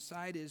have to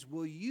decide is,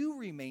 will you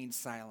remain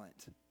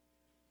silent?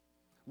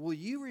 Will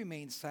you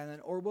remain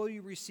silent, or will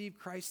you receive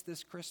Christ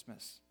this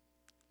Christmas?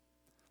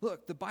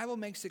 Look, the Bible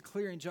makes it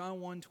clear in John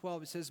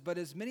 1:12. It says, but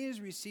as many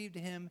as received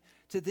him,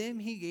 to them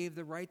he gave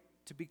the right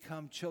to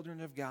become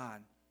children of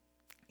God,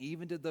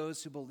 even to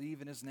those who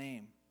believe in his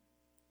name.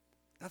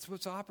 That's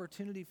what's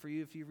opportunity for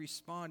you if you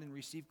respond and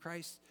receive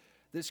Christ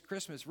this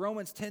Christmas.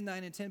 Romans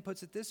 10:9 and 10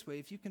 puts it this way.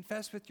 If you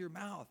confess with your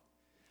mouth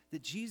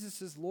that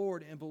Jesus is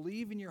Lord and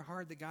believe in your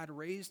heart that God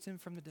raised him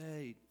from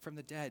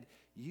the dead,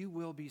 you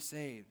will be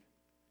saved.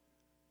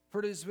 For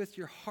it is with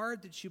your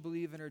heart that you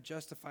believe and are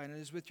justified, and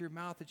it is with your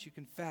mouth that you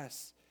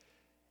confess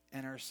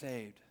and are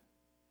saved.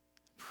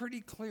 Pretty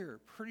clear,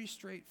 pretty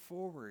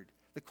straightforward.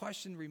 The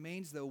question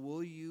remains, though,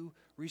 will you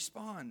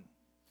respond?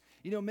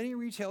 You know, many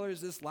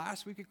retailers this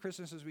last week of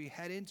Christmas, as we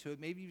head into it,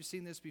 maybe you've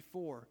seen this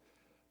before,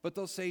 but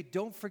they'll say,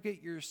 don't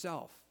forget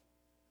yourself.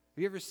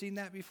 Have you ever seen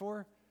that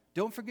before?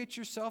 Don't forget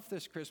yourself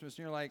this Christmas.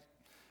 And you're like,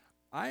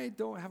 I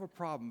don't have a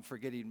problem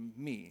forgetting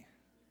me,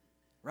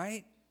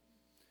 right?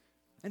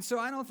 And so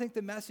I don't think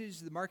the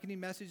marketing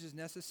message is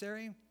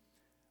necessary.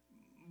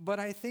 But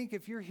I think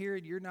if you're here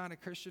and you're not a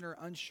Christian or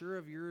unsure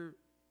of your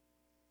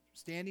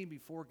standing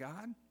before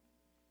God,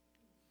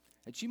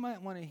 that you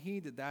might want to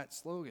heed that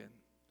slogan,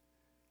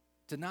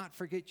 to not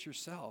forget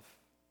yourself.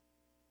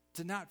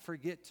 to not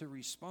forget to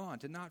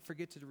respond, to not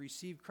forget to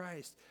receive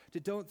Christ, to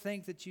don't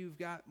think that you've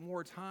got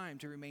more time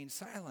to remain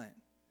silent.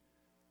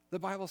 The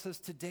Bible says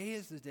today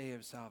is the day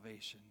of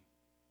salvation.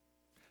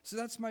 So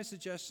that's my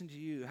suggestion to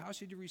you. How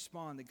should you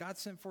respond? That God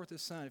sent forth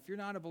His Son. If you're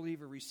not a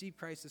believer, receive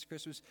Christ this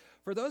Christmas.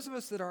 For those of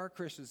us that are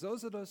Christians,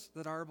 those of us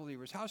that are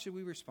believers, how should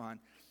we respond?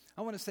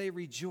 I want to say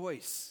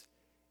rejoice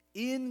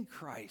in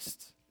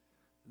Christ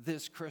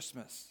this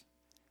Christmas.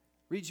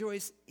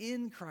 Rejoice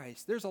in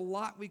Christ. There's a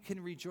lot we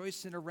can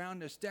rejoice in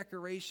around us,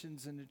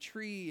 decorations and a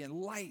tree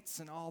and lights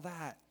and all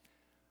that.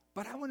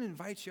 But I want to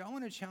invite you, I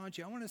want to challenge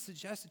you, I want to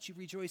suggest that you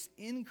rejoice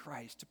in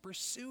Christ, to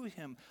pursue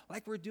Him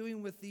like we're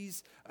doing with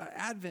these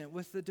Advent,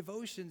 with the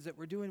devotions that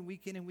we're doing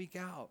week in and week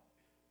out.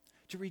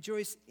 To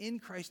rejoice in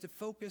Christ, to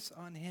focus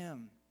on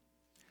Him.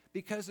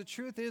 Because the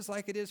truth is,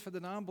 like it is for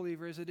the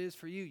non-believer as it is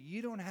for you,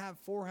 you don't have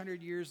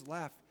 400 years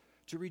left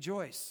to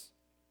rejoice.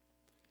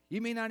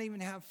 You may not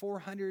even have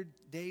 400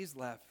 days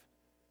left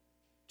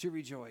to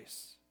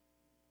rejoice.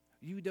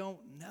 You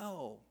don't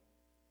know.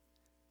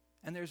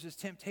 And there's this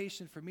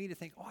temptation for me to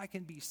think, I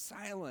can be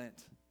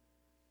silent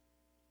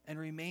and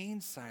remain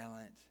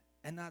silent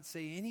and not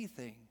say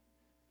anything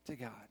to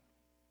God.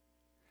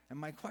 And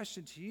my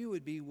question to you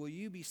would be, will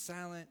you be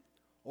silent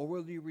or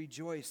will you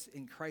rejoice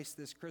in Christ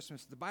this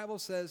Christmas? The Bible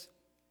says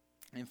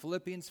in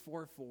Philippians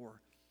 4:4,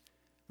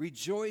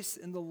 rejoice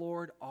in the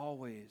Lord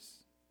always.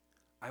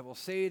 I will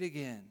say it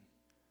again,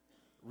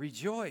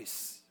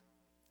 rejoice.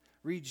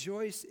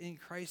 Rejoice in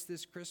Christ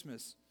this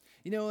Christmas.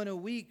 You know, in a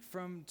week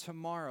from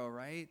tomorrow,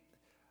 right?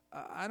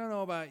 I don't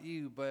know about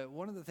you, but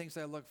one of the things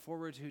I look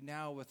forward to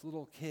now with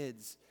little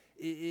kids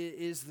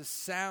is the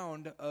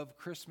sound of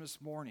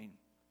Christmas morning.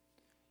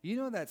 You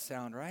know that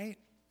sound, right?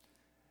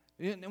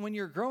 And when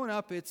you're growing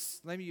up, it's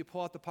maybe you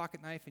pull out the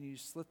pocket knife and you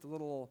slit the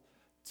little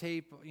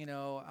tape,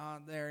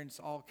 on there, and it's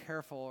all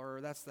careful,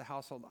 or that's the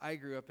household I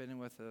grew up in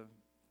with a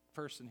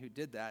person who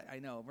did that. I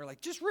know. We're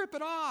like, just rip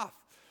it off.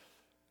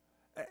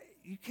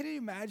 You can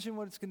imagine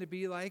what it's going to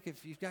be like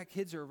if you've got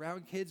kids or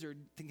around kids, or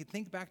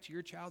think back to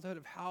your childhood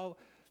of how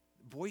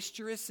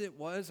boisterous it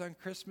was on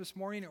Christmas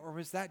morning, or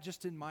was that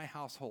just in my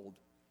household?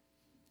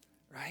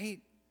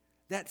 Right?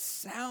 That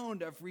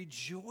sound of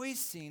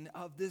rejoicing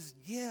of this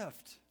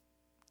gift.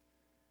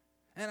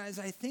 And as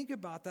I think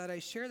about that, I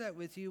share that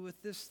with you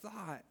with this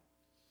thought,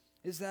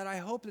 is that I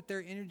hope that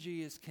their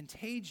energy is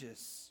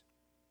contagious.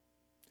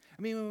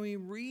 I mean, when we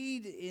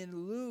read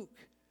in Luke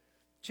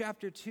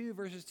chapter 2,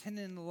 verses 10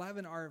 and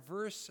 11, our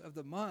verse of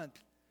the month,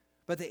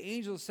 but the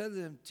angel said to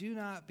them, do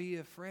not be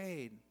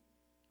afraid.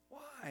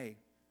 Why?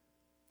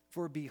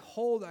 For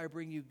behold, I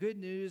bring you good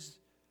news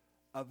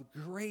of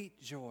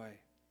great joy,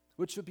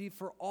 which will be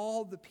for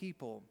all the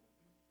people.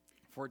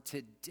 For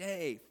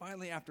today,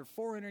 finally, after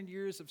 400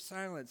 years of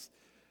silence,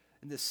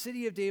 in the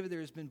city of David, there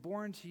has been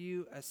born to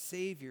you a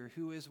Savior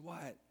who is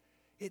what?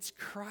 It's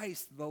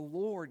Christ, the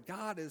Lord.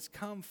 God has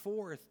come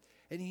forth,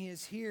 and He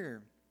is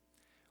here.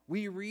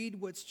 We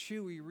read what's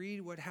true. We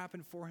read what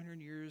happened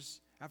 400 years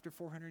after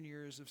 400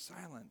 years of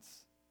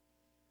silence.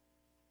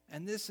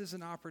 And this is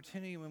an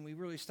opportunity when we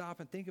really stop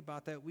and think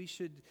about that. We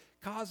should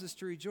cause us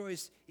to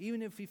rejoice,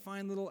 even if we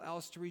find little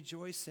else to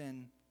rejoice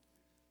in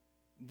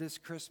this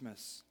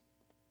Christmas.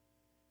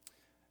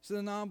 So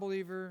the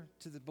non-believer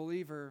to the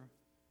believer,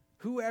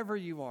 whoever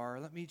you are,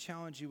 let me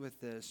challenge you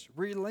with this.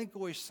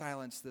 Relinquish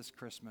silence this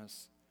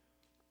Christmas.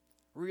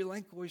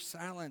 Relinquish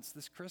silence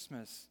this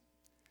Christmas.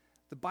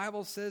 The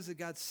Bible says that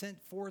God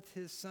sent forth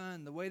His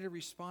Son. The way to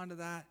respond to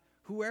that,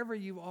 whoever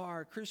you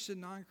are,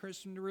 Christian,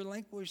 non-Christian, to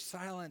relinquish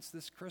silence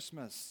this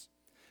Christmas.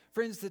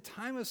 Friends, the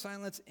time of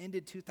silence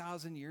ended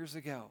 2,000 years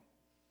ago.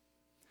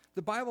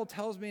 The Bible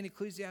tells me in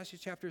Ecclesiastes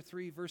chapter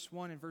 3, verse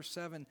 1 and verse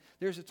 7,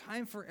 there's a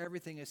time for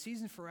everything, a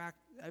season for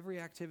every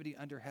activity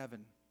under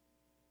heaven.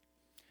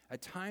 A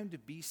time to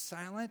be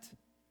silent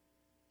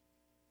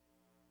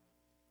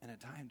and a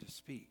time to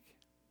speak.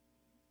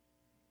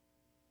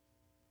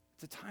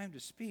 It's a time to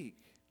speak.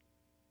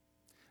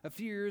 A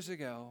few years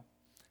ago,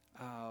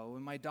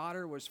 when my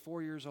daughter was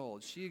 4 years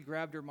old, she had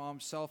grabbed her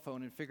mom's cell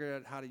phone and figured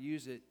out how to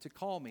use it to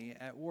call me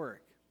at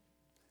work.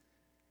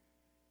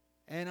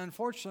 And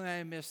unfortunately,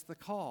 I missed the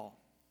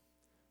call.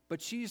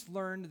 But she's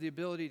learned the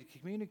ability to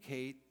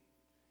communicate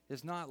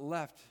is not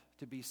left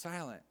to be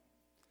silent.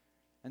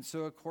 And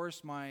so, of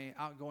course, my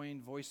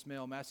outgoing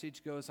voicemail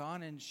message goes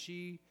on, and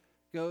she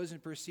goes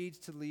and proceeds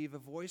to leave a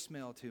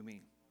voicemail to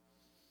me.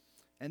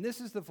 And this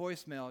is the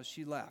voicemail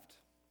she left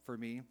for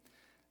me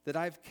that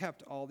I've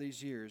kept all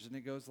these years, and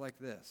it goes like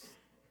this.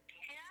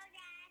 Hello,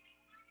 Dad.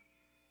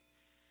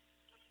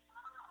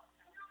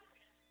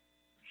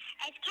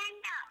 It's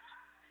Kendall.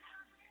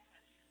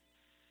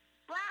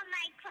 Well,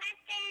 my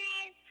question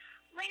is,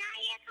 when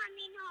are you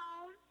coming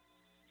home?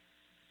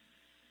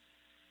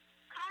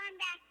 Call him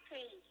back,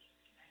 please.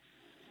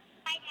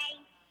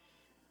 Bye-bye.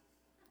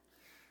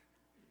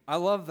 I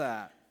love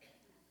that.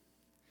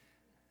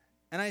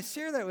 And I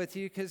share that with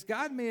you because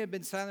God may have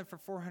been silent for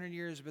 400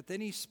 years, but then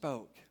He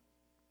spoke.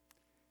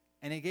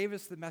 And He gave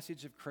us the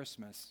message of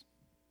Christmas.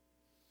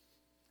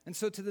 And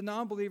so to the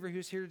non-believer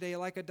who's here today,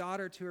 like a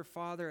daughter to her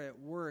father at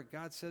work,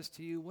 God says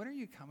to you, when are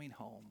you coming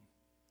home?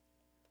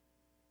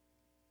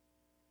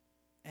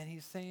 And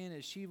he's saying,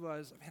 as she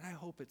was, man, I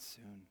hope it's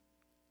soon.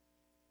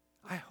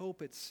 I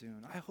hope it's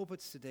soon. I hope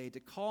it's today. To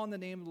call on the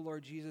name of the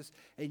Lord Jesus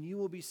and you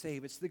will be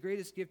saved. It's the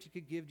greatest gift you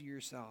could give to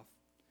yourself.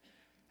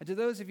 And to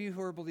those of you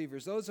who are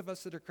believers, those of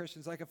us that are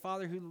Christians, like a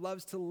father who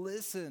loves to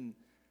listen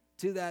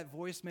to that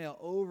voicemail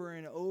over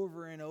and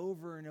over and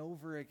over and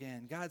over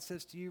again, God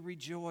says to you,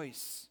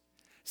 rejoice.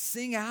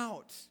 Sing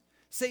out.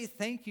 Say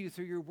thank you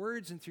through your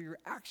words and through your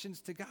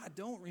actions to God.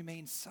 Don't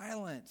remain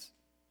silent.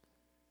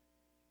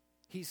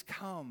 He's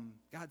come.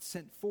 God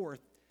sent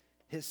forth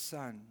his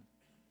Son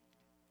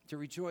to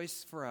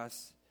rejoice for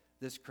us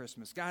this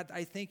Christmas. God,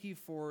 I thank you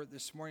for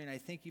this morning. I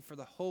thank you for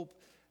the hope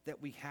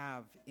that we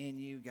have in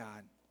you,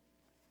 God.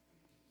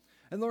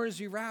 And Lord, as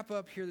we wrap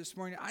up here this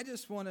morning, I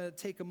just want to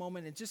take a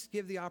moment and just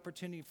give the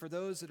opportunity for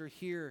those that are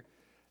here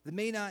that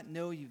may not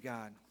know you,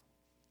 God.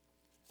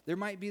 There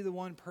might be the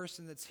one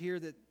person that's here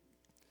that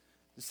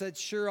said,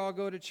 sure, I'll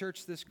go to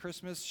church this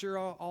Christmas. Sure,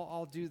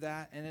 I'll do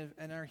that.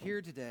 And are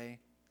here today.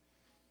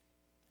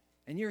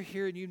 And you're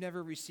here and you've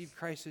never received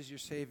Christ as your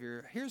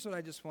Savior. Here's what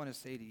I just want to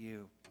say to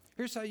you.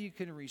 Here's how you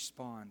can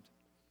respond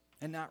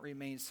and not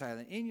remain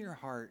silent. In your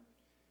heart,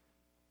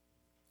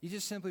 you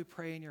just simply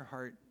pray in your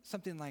heart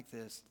something like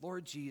this.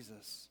 Lord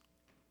Jesus,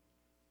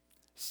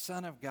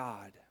 Son of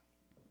God,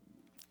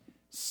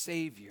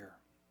 Savior,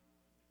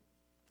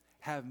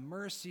 have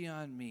mercy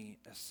on me,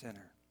 a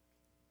sinner.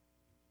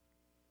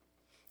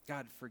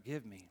 God,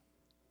 forgive me.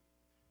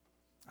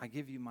 I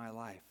give you my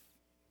life.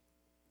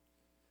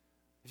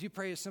 If you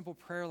pray a simple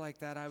prayer like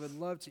that, I would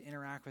love to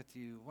interact with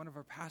you. One of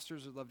our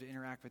pastors would love to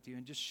interact with you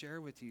and just share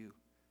with you.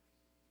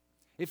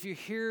 If you're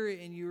here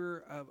and you're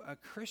a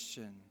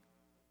Christian,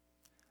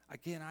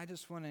 again, I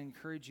just want to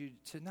encourage you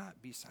to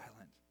not be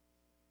silent,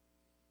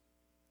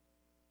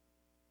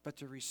 but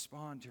to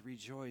respond, to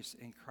rejoice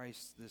in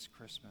Christ this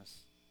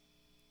Christmas.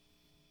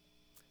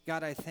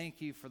 God, I thank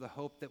you for the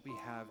hope that we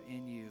have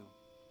in you.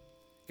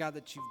 God,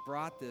 that you've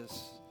brought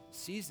this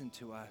season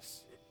to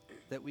us,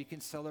 that we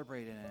can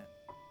celebrate in it.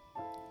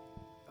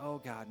 Oh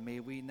God,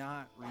 may we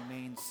not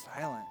remain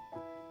silent.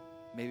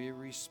 May we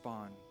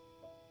respond.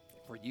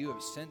 For you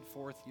have sent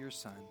forth your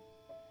Son,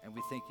 and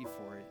we thank you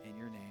for it. In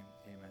your name,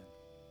 amen.